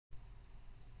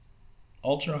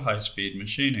Ultra-high-speed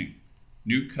machining,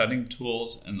 new cutting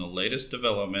tools and the latest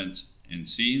developments in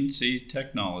CNC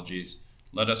technologies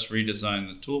let us redesign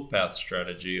the toolpath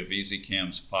strategy of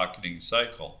CAD-CAM's pocketing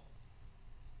cycle.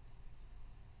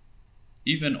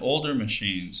 Even older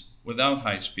machines without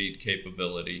high-speed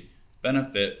capability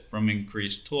benefit from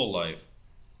increased tool life.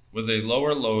 With a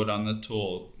lower load on the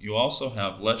tool, you also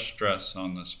have less stress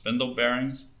on the spindle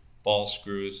bearings, ball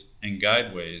screws, and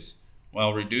guideways,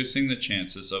 while reducing the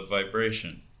chances of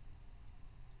vibration.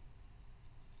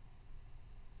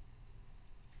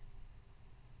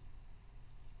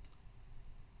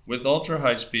 With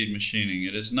ultra-high-speed machining,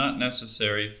 it is not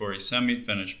necessary for a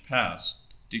semi-finished pass,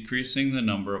 decreasing the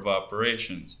number of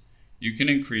operations. You can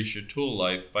increase your tool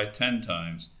life by 10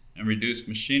 times and reduce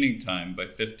machining time by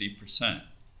 50%.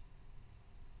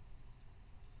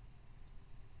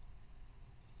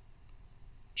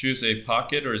 Choose a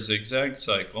pocket or zigzag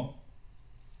cycle,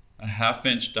 a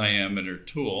half-inch diameter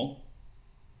tool,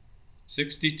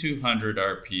 6,200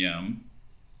 RPM,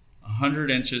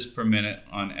 100 inches per minute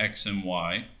on X and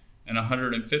Y, and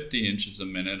 150 inches a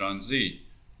minute on Z,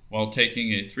 while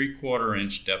taking a 3/4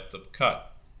 inch depth of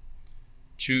cut.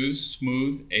 Choose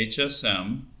smooth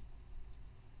HSM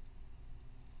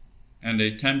and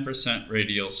a 10%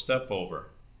 radial step over.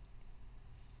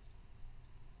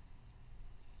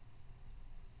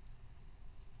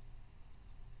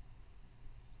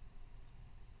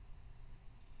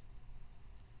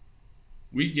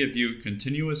 We give you a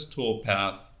continuous tool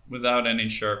path without any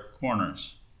sharp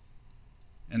corners,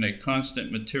 and a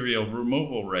constant material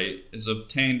removal rate is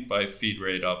obtained by feed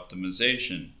rate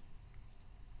optimization.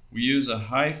 We use a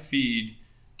high feed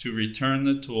to return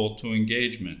the tool to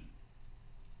engagement.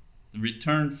 The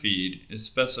return feed is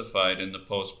specified in the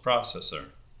post processor.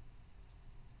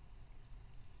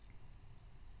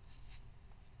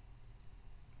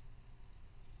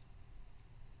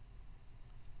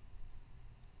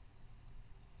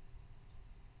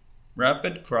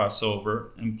 Rapid crossover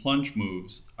and plunge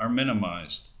moves are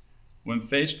minimized. When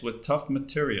faced with tough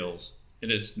materials,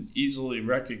 it is easily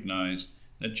recognized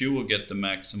that you will get the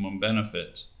maximum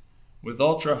benefit. With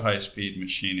ultra-high-speed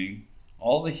machining,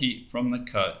 all the heat from the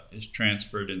cut is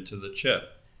transferred into the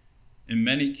chip. In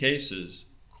many cases,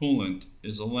 coolant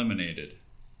is eliminated.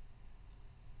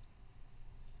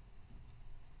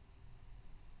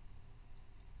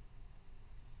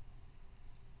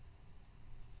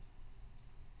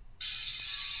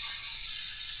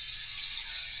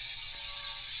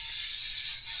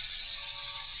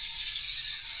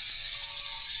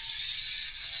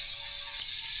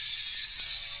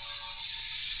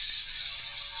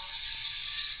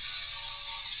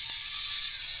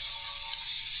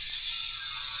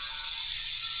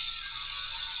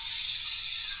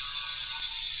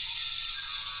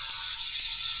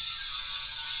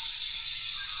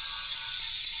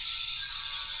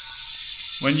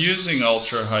 When using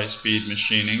ultra-high-speed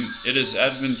machining, it is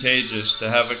advantageous to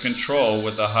have a control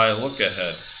with a high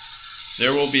look-ahead.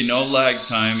 There will be no lag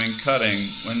time in cutting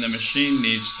when the machine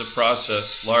needs to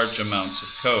process large amounts of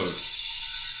code.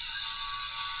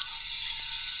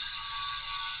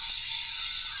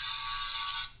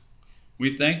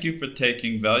 We thank you for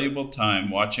taking valuable time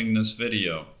watching this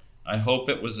video. I hope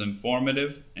it was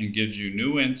informative and gives you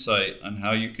new insight on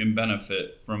how you can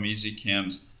benefit from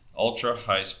CAD-CAM's ultra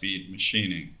high-speed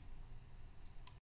machining.